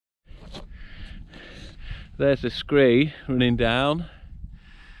There's the scree running down.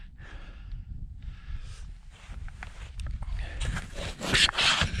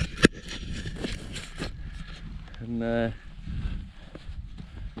 And I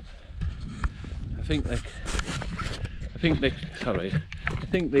think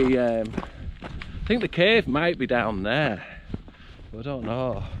the cave might be down there. But I don't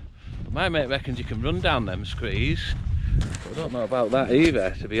know. But my mate reckons you can run down them screes. But I don't know about that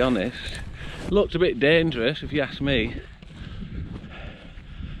either, to be honest. Looked a bit dangerous, if you ask me.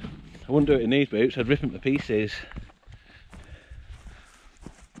 I wouldn't do it in these boots, I'd rip them to pieces.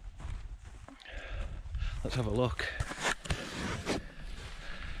 Let's have a look.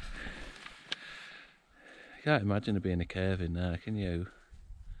 I can't imagine there being a cave in there, can you?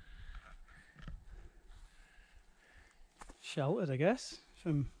 Sheltered, I guess,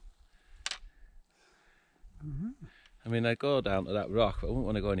 from... I mean, I'd go down to that rock, but I wouldn't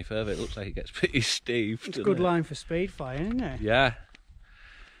want to go any further. It looks like it gets pretty steep. It's a good line for speed flying, isn't it? Yeah.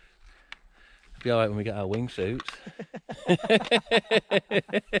 It'll be alright when we get our wingsuits.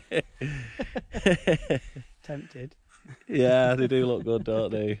 Tempted. Yeah, they do look good,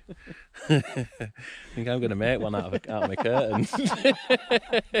 don't they? I think I'm going to make one out of my curtains.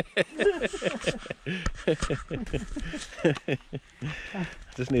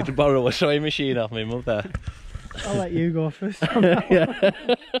 Just need to borrow a sewing machine off my mother. I'll let you go first. Yeah.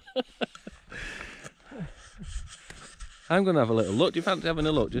 I'm going to have a little look. Do you fancy having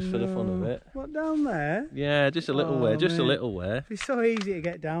a look just for the fun of it? What, down there? Yeah, just a little way, just a little way. It's so easy to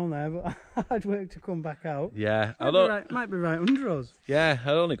get down there, but I'd work to come back out. Yeah. Might be right under us. Yeah,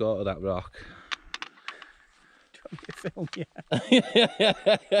 I'd only go to that rock. Do you want me to film you?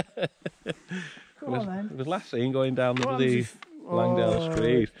 Come on then. It was last seen going down the bloody Langdale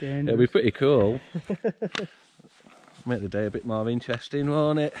Street. It'll be pretty cool. Make the day a bit more interesting,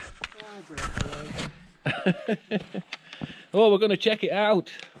 won't it? Oh, we're going to check it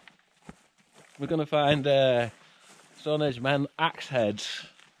out. We're going to find Stone Age man axe heads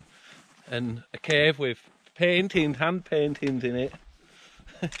and a cave with paintings, hand paintings in it.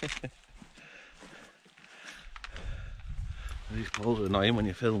 These poles are annoying when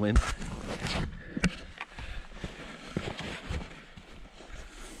you're filming.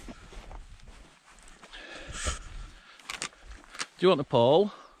 Do you want the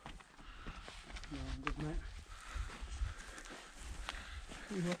pole? No, I'm good, mate.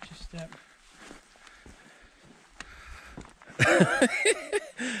 You watch your step.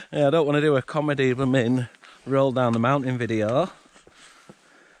 Yeah, I don't want to do a comedy in roll down the mountain video.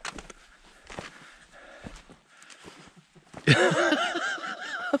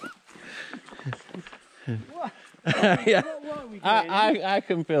 What? Yeah. What are we gaining? I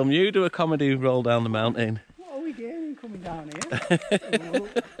can film. You do a comedy roll down the mountain. What are we gaining coming down here?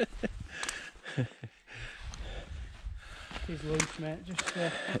 It's loose, mate. Just.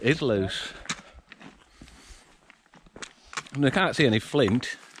 It is loose. And I can't see any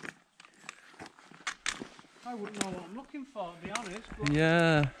flint. I wouldn't know what I'm looking for, to be honest. But...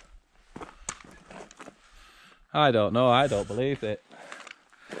 Yeah. I don't know. I don't believe it.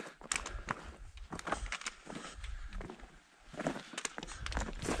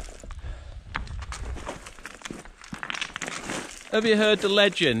 Have you heard the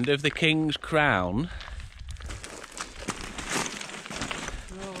legend of the King's Crown?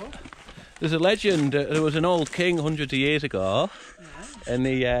 No. There's a legend, there was an old king hundreds of years ago, and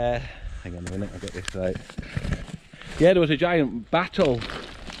he, hang on a minute, I'll get this right. Yeah, there was a giant battle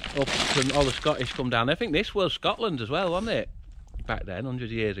up and all the Scottish come down. I think this was Scotland as well, wasn't it? Back then,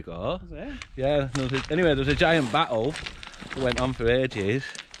 hundreds of years ago. Was it? Yeah, anyway, there was a giant battle that went on for ages,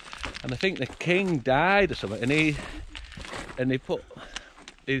 and I think the king died or something, and they put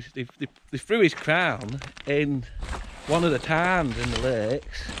they threw his crown in one of the tarns in the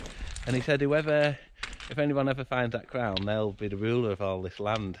lakes, and he said if anyone ever finds that crown, they'll be the ruler of all this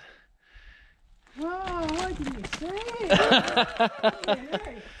land. Oh, why didn't you say it?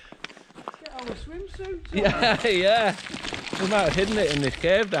 Hey, get our swimsuits on. Yeah. We might have hidden it in this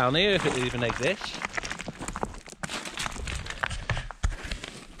cave down here if it even exists.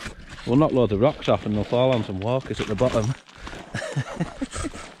 We'll knock loads of rocks off and they'll fall on some walkers at the bottom.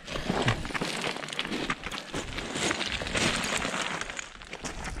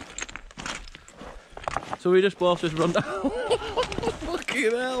 So we just both just run down.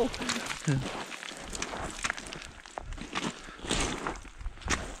 Fucking hell.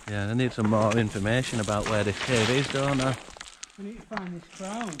 Yeah, I need some more information about where this cave is, don't I? We need to find this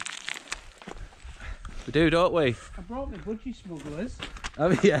crown. We do, don't we? I brought my budgie smugglers.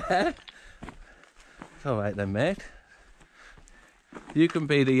 Oh yeah. It's alright then, mate. You can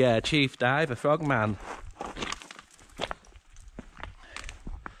be the chief diver, frogman.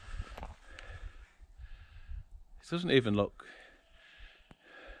 doesn't even look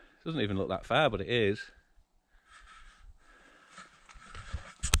that far, but it is.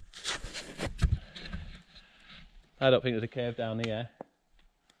 I don't think there's a cave down here.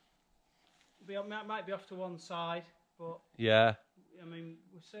 Might be off to one side, but yeah. I mean,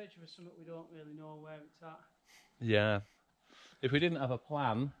 we're searching for something we don't really know where it's at. Yeah. If we didn't have a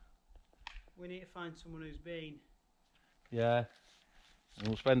plan, we need to find someone who's been. Yeah. And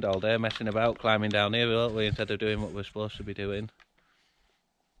we'll spend all day messing about climbing down here, won't we, instead of doing what we're supposed to be doing.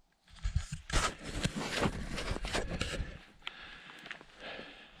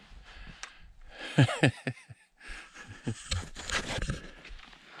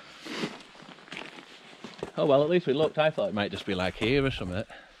 Oh well, at least we looked. I thought it might just be like here or something.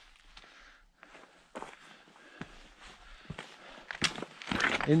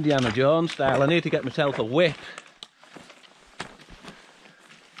 Indiana Jones style. I need to get myself a whip.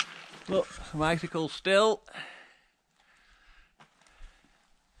 Look, some icicles still.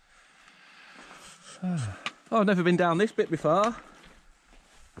 Oh, I've never been down this bit before.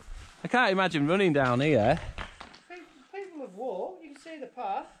 I can't imagine running down here. People have walked, you can see the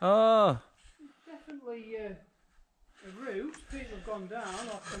path. Oh. Definitely a route. People have gone down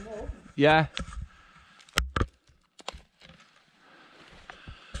or come up. Yeah.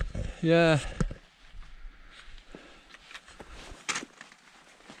 Yeah.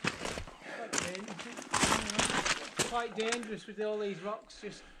 Quite dangerous with all these rocks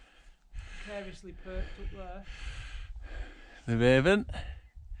just carelessly perked up there. The raven.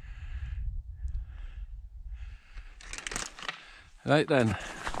 Right then.